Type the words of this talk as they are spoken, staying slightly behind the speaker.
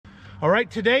All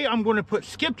right, today I'm going to put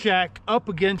skipjack up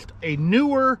against a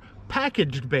newer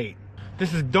packaged bait.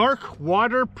 This is Dark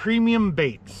Water Premium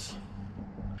Baits.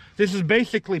 This is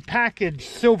basically packaged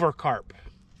silver carp.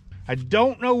 I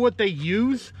don't know what they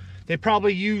use. They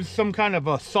probably use some kind of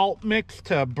a salt mix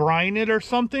to brine it or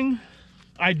something.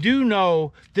 I do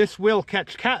know this will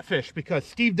catch catfish because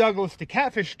Steve Douglas, the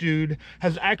catfish dude,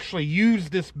 has actually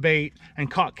used this bait and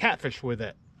caught catfish with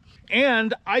it.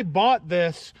 And I bought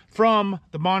this from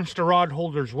the Monster Rod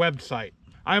Holders website.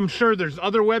 I'm sure there's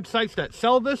other websites that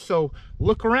sell this, so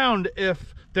look around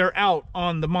if they're out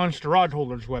on the Monster Rod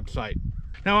Holders website.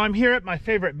 Now I'm here at my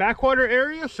favorite backwater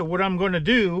area, so what I'm going to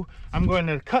do, I'm going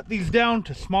to cut these down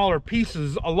to smaller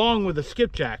pieces along with the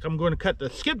skipjack. I'm going to cut the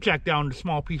skipjack down to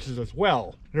small pieces as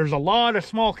well. There's a lot of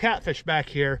small catfish back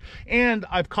here, and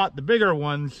I've caught the bigger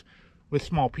ones with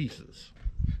small pieces.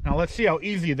 Now let's see how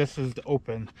easy this is to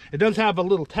open. It does have a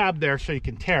little tab there so you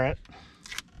can tear it.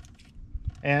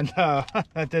 And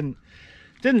that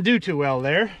didn't do too well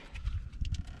there.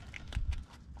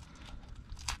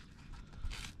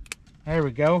 There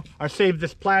we go. I saved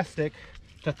this plastic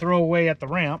to throw away at the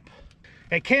ramp.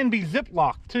 It can be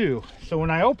zip-locked too, so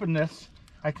when I open this,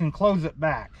 I can close it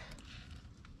back.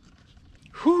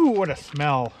 Whew, what a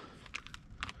smell.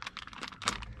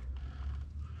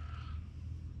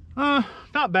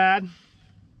 Not bad.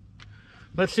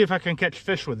 Let's see if I can catch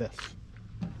fish with this.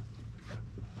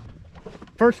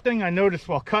 First thing I noticed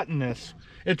while cutting this,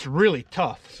 it's really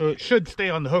tough, so it should stay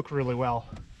on the hook really well.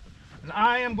 And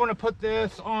I am going to put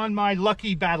this on my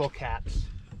Lucky Battle Cats.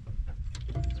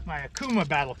 My Akuma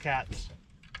Battle Cats.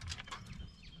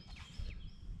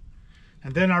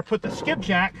 And then I'll put the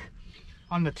skipjack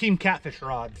on the Team Catfish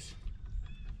rods.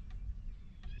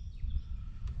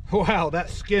 Wow, that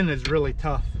skin is really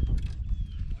tough.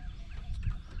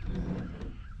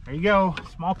 There you go,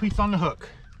 small piece on the hook.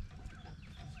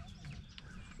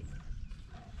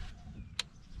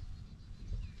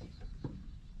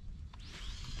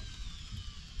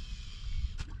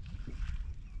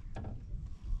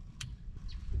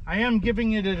 I am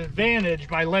giving it an advantage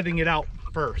by letting it out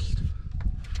first,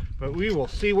 but we will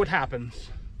see what happens.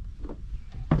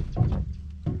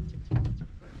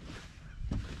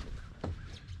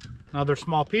 Another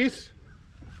small piece.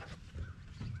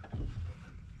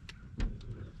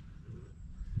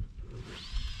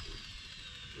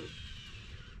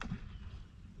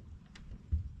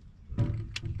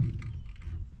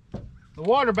 The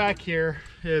water back here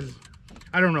is,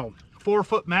 I don't know, 4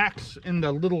 foot max in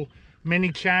the little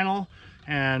mini channel,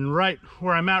 and right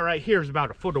where I'm at right here is about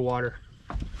 1 foot of water.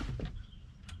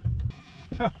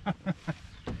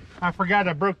 I forgot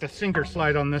I broke the sinker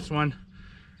slide on this one.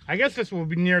 I guess this will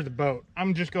be near the boat.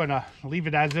 I'm just going to leave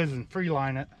it as is and free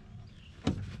line it.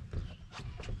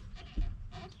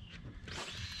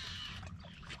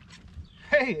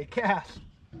 Hey, it cast.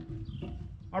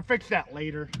 I'll fix that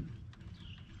later.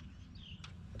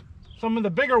 Some of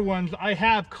the bigger ones I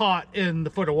have caught in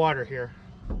the foot of water here.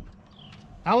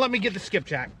 Now let me get the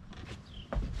skipjack.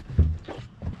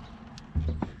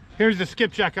 Here's the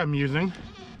skipjack I'm using.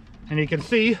 And you can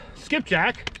see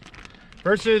skipjack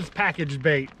versus packaged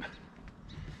bait.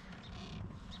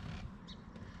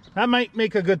 That might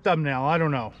make a good thumbnail, I don't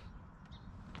know.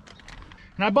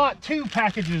 And I bought 2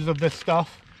 packages of this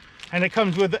stuff, and it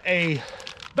comes with a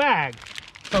bag.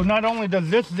 So not only does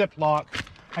this zip lock,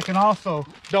 I can also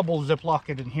double zip lock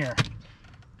it in here.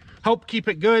 Help keep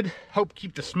it good, help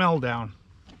keep the smell down.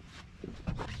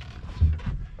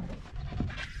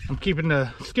 I'm keeping the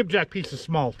skipjack pieces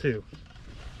small too.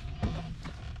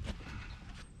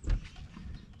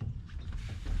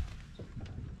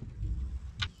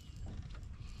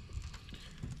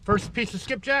 First piece of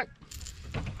skipjack.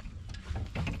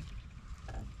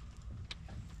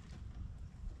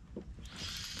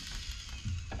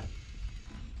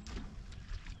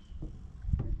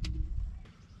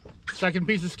 Second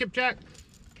piece of skipjack.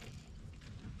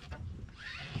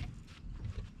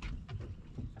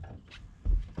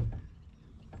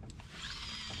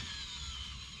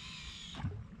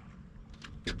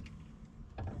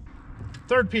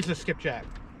 Third piece of skipjack.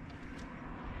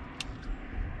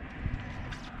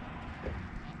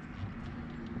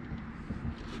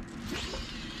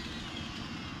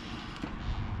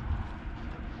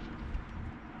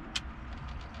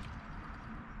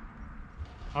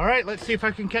 All right, let's see if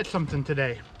I can catch something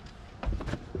today.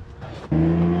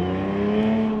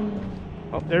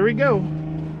 Oh, there we go.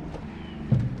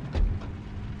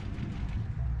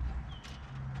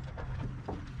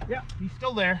 Yeah, he's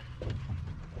still there,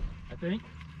 I think.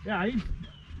 Yeah, he's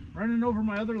running over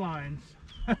my other lines.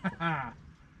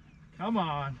 Come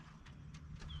on.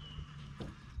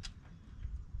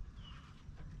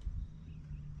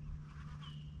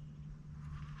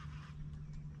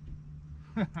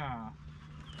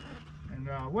 And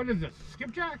what is this?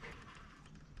 Skipjack?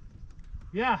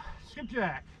 Yeah,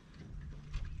 skipjack.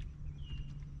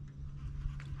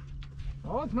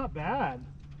 Oh, it's not bad.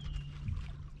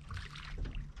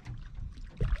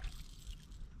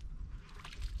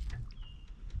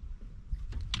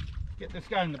 Get this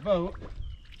guy in the boat.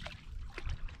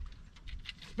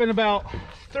 It's been about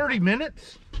 30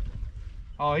 minutes.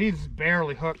 Oh, he's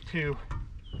barely hooked too.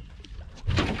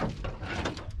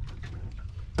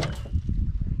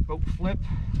 Boat flip.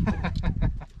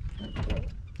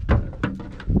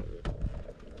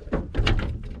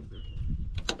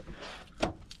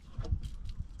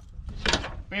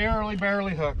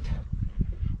 Barely hooked.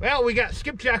 Well, we got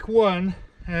skipjack 1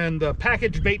 and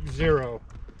package bait 0.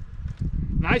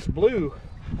 Nice blue.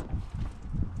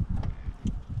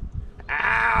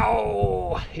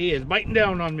 Ow! He is biting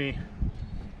down on me.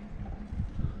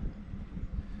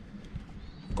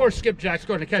 Of course, skipjack's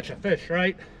going to catch a fish,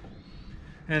 right?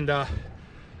 And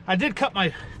I did cut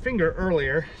my finger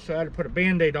earlier, so I had to put a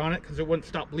band-aid on it because it wouldn't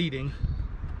stop bleeding.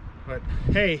 But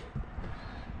hey,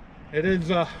 it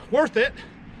is worth it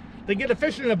to get a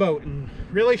fish in a boat in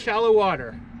really shallow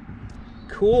water.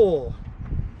 Cool.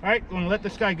 All right, I'm gonna let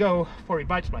this guy go before he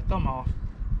bites my thumb off.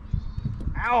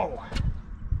 Ow!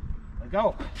 Let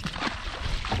go.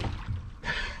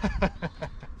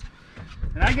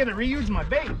 And I get to reuse my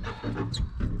bait.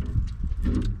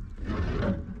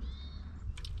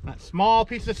 That small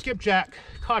piece of skipjack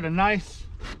caught a nice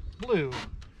blue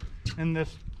in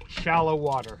this shallow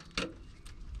water.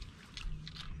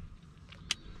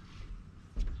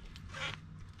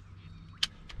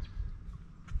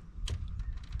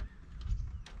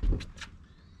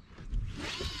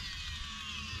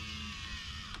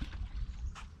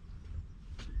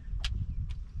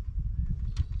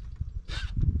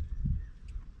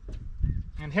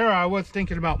 And here I was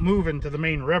thinking about moving to the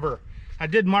main river. I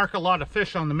did mark a lot of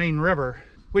fish on the main river,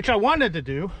 which I wanted to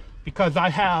do because I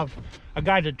have a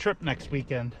guided trip next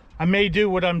weekend. I may do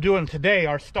what I'm doing today,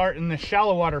 or start in this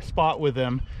shallow water spot with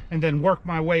them and then work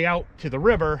my way out to the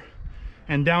river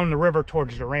and down the river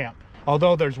towards the ramp.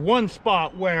 Although there's one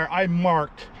spot where I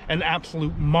marked an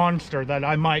absolute monster that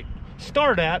I might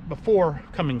start at before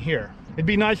coming here. It'd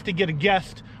be nice to get a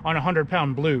guest on a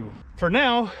 100-pound blue. For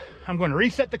now, I'm going to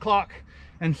reset the clock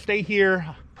and stay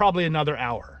here probably another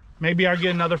hour. Maybe I'll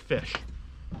get another fish.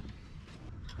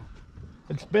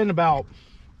 It's been about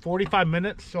 45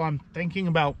 minutes, so I'm thinking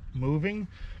about moving.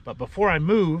 But before I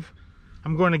move,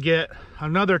 I'm going to get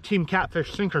another Team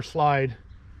Catfish sinker slide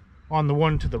on the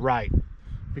one to the right.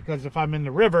 Because if I'm in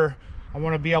the river, I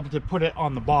want to be able to put it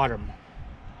on the bottom.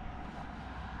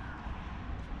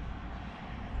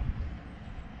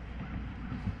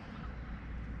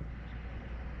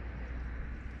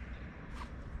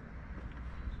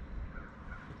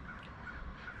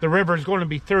 The river is going to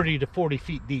be 30 to 40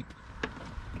 feet deep.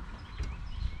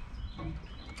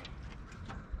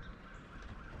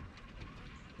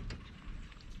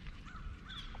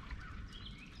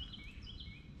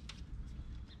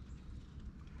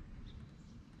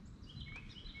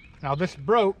 Now this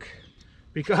broke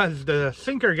because the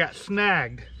sinker got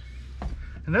snagged.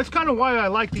 And that's kind of why I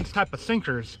like these type of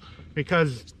sinkers,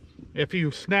 because if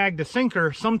you snag the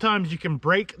sinker, sometimes you can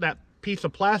break that piece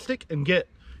of plastic and get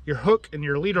your hook and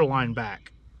your leader line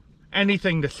back.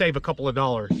 Anything to save a couple of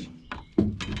dollars.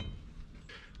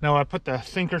 Now I put the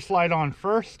sinker slide on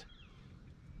first,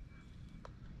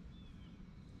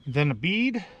 then a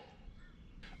bead,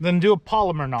 then do a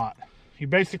polymer knot.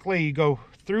 You go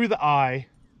through the eye,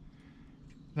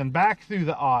 then back through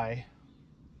the eye,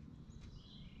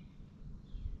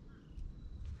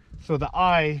 so the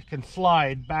eye can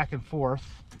slide back and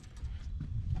forth.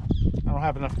 I don't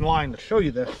have enough line to show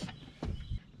you this.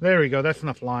 There we go, that's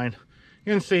enough line.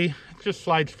 You can see, it just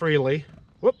slides freely.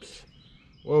 Whoops.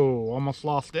 Whoa, almost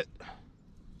lost it.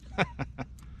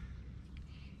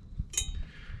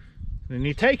 Then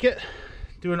you take it,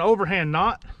 do an overhand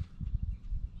knot,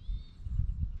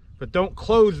 but don't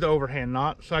close the overhand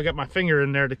knot, so I got my finger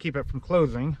in there to keep it from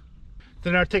closing.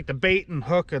 Then I take the bait and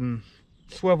hook and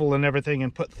swivel and everything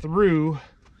and put through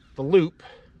the loop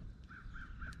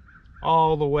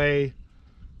all the way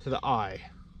to the eye.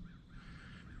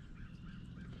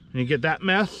 And you get that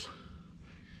mess,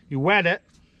 you wet it.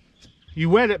 You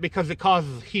wet it because it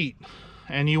causes heat,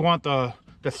 and you want the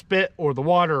spit or the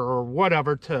water or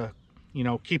whatever to, you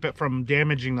know, keep it from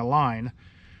damaging the line.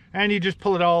 And you just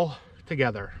pull it all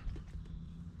together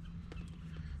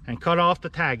and cut off the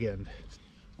tag end.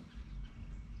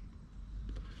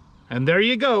 And there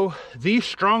you go, the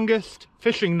strongest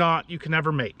fishing knot you can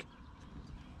ever make.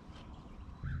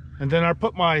 And then I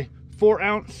put my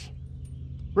 4-ounce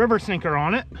river sinker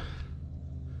on it,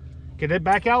 get it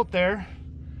back out there,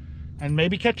 and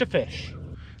maybe catch a fish.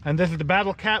 And this is the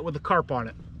Battle Cat with the carp on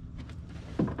it.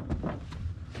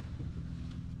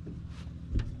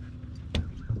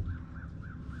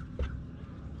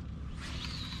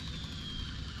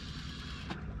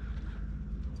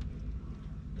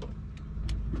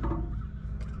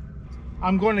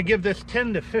 I'm going to give this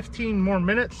 10 to 15 more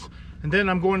minutes, and then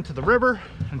I'm going to the river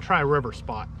and try a river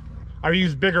spot. I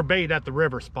use bigger bait at the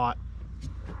river spot.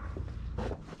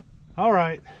 All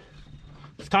right,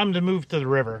 it's time to move to the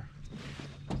river.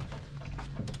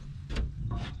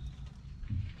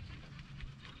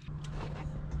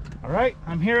 All right,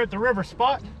 I'm here at the river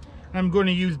spot, and I'm going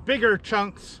to use bigger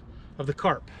chunks of the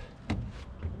carp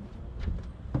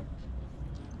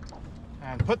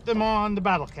and put them on the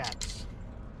Battle Cats.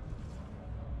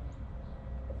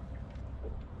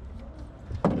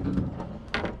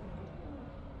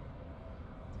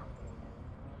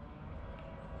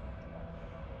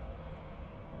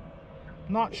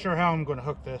 Not sure how I'm going to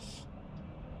hook this.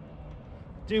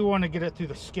 Do want to get it through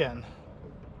the skin.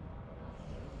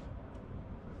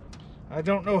 I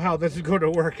don't know how this is going to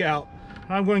work out.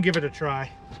 I'm going to give it a try.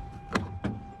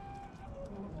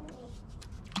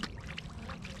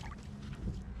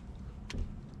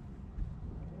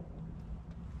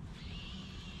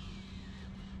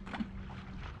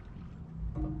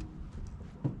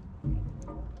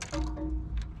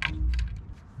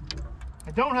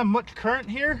 I don't have much current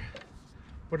here,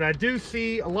 but I do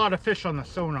see a lot of fish on the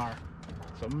sonar.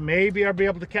 So maybe I'll be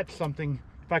able to catch something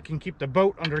if I can keep the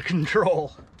boat under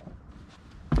control.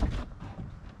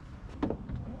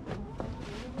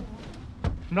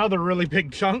 Another really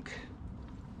big chunk.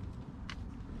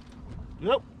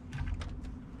 Yep.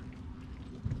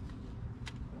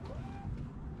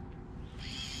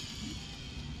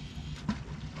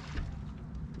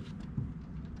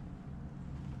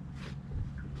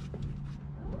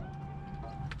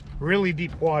 Really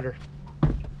deep water.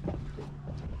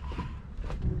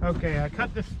 Okay, I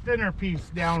cut this thinner piece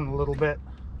down a little bit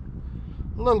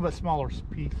smaller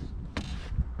piece.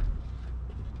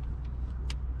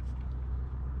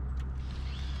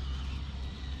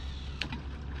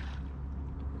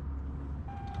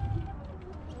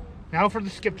 Now for the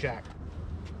skipjack.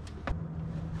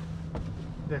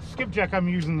 The skipjack I'm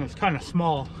using is kind of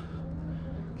small,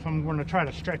 so I'm going to try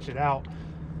to stretch it out.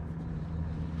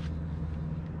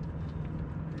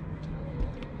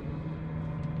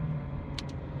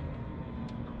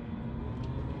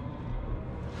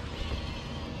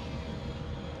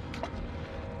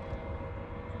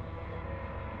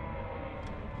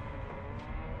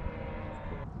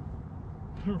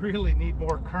 Really need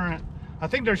more current. I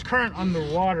think there's current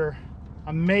underwater.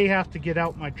 I may have to get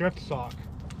out my drift sock.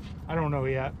 I don't know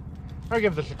yet. I'll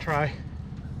give this a try.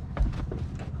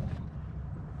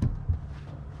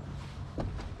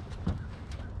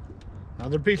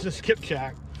 Another piece of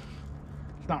skipjack.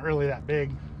 It's not really that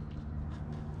big.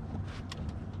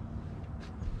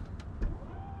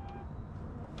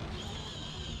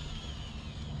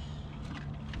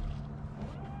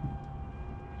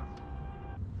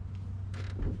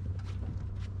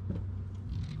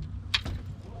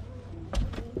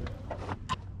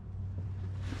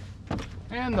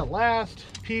 And the last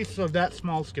piece of that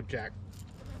small skipjack.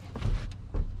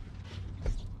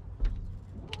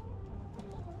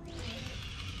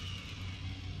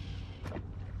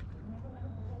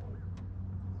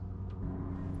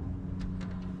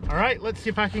 All right, let's see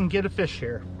if I can get a fish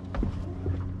here.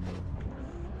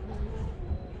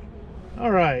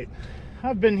 All right,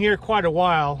 I've been here quite a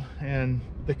while, and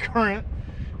the current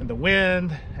and the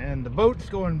wind and the boats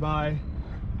going by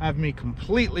have me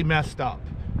completely messed up.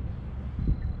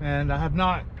 And I have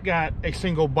not got a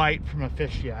single bite from a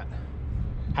fish yet.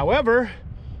 However,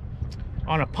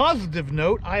 on a positive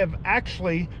note, I have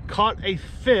actually caught a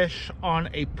fish on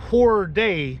a poor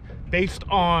day based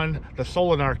on the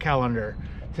Solinar calendar.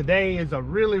 Today is a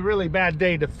really, really bad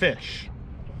day to fish.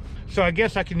 So I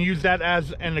guess I can use that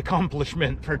as an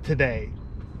accomplishment for today.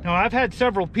 Now, I've had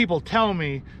several people tell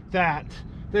me that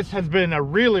this has been a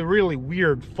really, really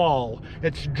weird fall.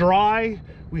 It's dry,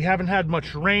 we haven't had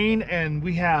much rain, and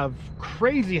we have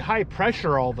crazy high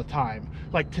pressure all the time.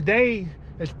 Like today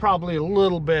is probably a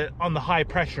little bit on the high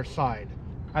pressure side.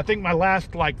 I think my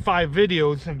last like 5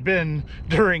 videos have been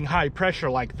during high pressure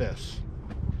like this.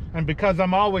 And because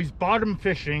I'm always bottom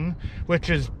fishing, which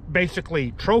is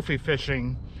basically trophy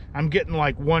fishing, I'm getting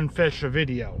like 1 fish a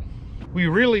video. We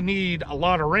really need a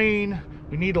lot of rain,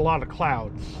 we need a lot of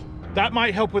clouds. That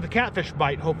might help with a catfish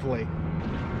bite, hopefully.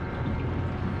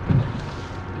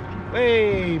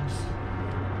 Waves.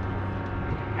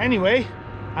 Anyway,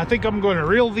 I think I'm going to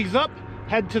reel these up,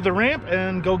 head to the ramp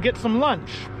and go get some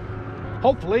lunch.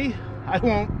 Hopefully, I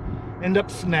won't end up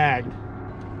snagged.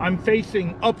 I'm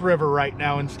facing upriver right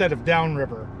now instead of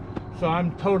downriver, so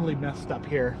I'm totally messed up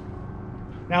here.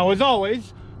 Now, as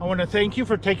always, I want to thank you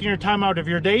for taking your time out of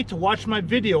your day to watch my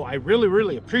video. I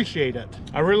really appreciate it.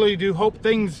 I really do hope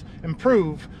things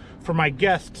improve for my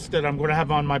guests that I'm going to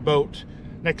have on my boat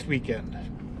next weekend.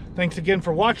 Thanks again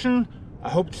for watching. I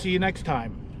hope to see you next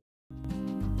time.